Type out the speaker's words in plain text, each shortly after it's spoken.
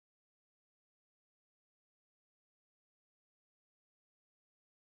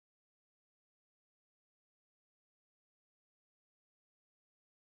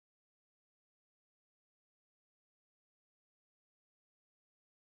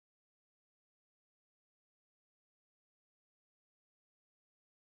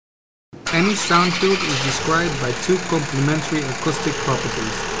Any sound field is described by two complementary acoustic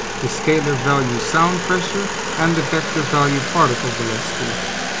properties, the scalar value sound pressure and the vector value particle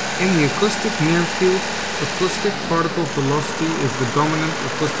velocity. In the acoustic near field, acoustic particle velocity is the dominant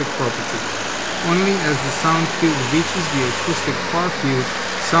acoustic property. Only as the sound field reaches the acoustic far field,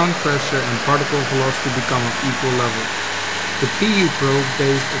 sound pressure and particle velocity become of equal level. The PU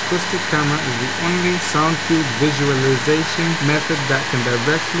probe-based acoustic camera is the only sound field visualization method that can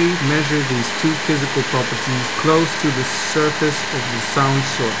directly measure these two physical properties close to the surface of the sound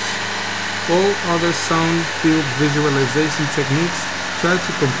source. All other sound field visualization techniques try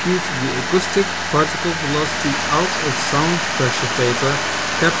to compute the acoustic particle velocity out of sound pressure data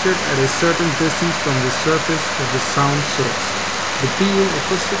captured at a certain distance from the surface of the sound source. The PU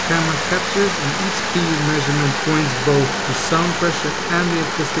acoustic camera captures in each PU measurement points both the sound pressure and the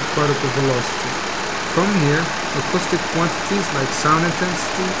acoustic particle velocity. From here, acoustic quantities like sound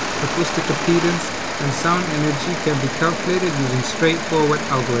intensity, acoustic impedance, and sound energy can be calculated using straightforward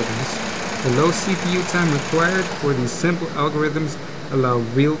algorithms. The low CPU time required for these simple algorithms allow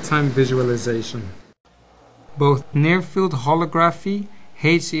real-time visualization. Both near-field holography,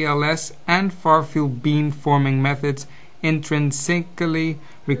 HELS, and far-field beam-forming methods intrinsically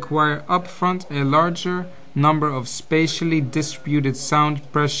require upfront a larger number of spatially distributed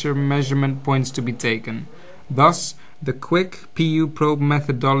sound pressure measurement points to be taken. Thus, the quick PU probe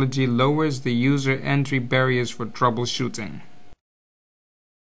methodology lowers the user entry barriers for troubleshooting.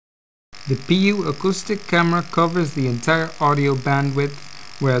 The PU acoustic camera covers the entire audio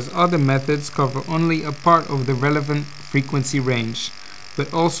bandwidth, whereas other methods cover only a part of the relevant frequency range.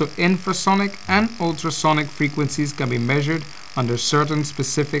 But also infrasonic and ultrasonic frequencies can be measured under certain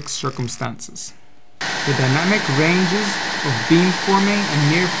specific circumstances. The dynamic ranges of beamforming and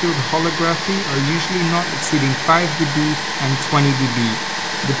near-field holography are usually not exceeding 5 dB and 20 dB.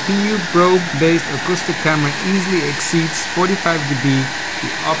 The PU probe-based acoustic camera easily exceeds 45 dB,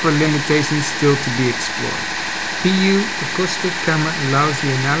 the upper limitation still to be explored. PU acoustic camera allows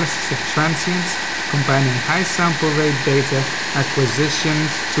the analysis of transients, combining high sample rate data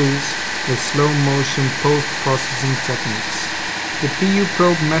acquisitions tools with slow motion post-processing techniques. The PU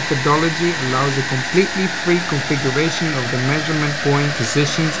probe methodology allows a completely free configuration of the measurement point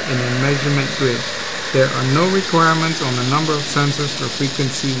positions in a measurement grid. There are no requirements on the number of sensors per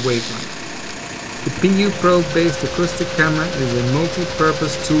frequency wavelength. The PU probe-based acoustic camera is a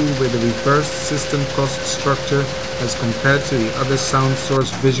multi-purpose tool with a reversed system cost structure as compared to the other sound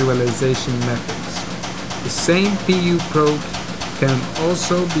source visualization methods. The same PU probe can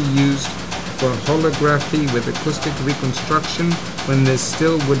also be used for holography with acoustic reconstruction when this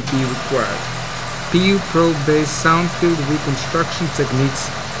still would be required. PU probe-based sound field reconstruction techniques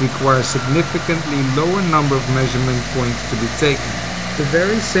require significantly lower number of measurement points to be taken. The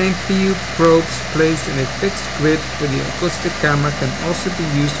very same PU probes placed in a fixed grid for the acoustic camera can also be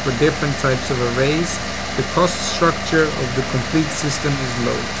used for different types of arrays. The cost structure of the complete system is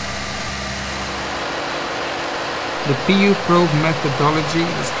low. The PU probe methodology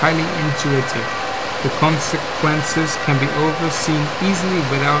is highly intuitive. The consequences can be overseen easily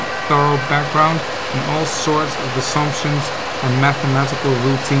without thorough background in all sorts of assumptions and mathematical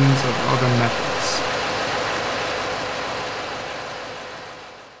routines of other methods.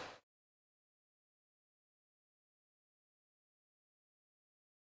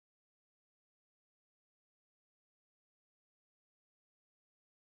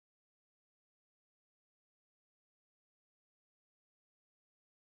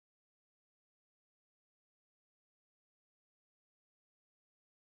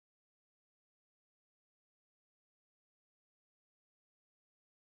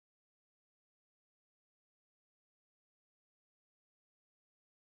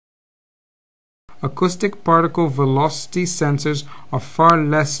 Acoustic particle velocity sensors are far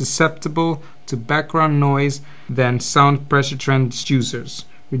less susceptible to background noise than sound pressure transducers,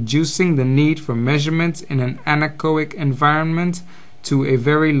 reducing the need for measurements in an anechoic environment to a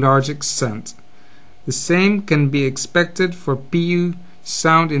very large extent. The same can be expected for PU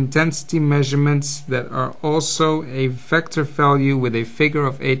sound intensity measurements that are also a vector value with a figure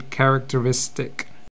of 8 characteristic.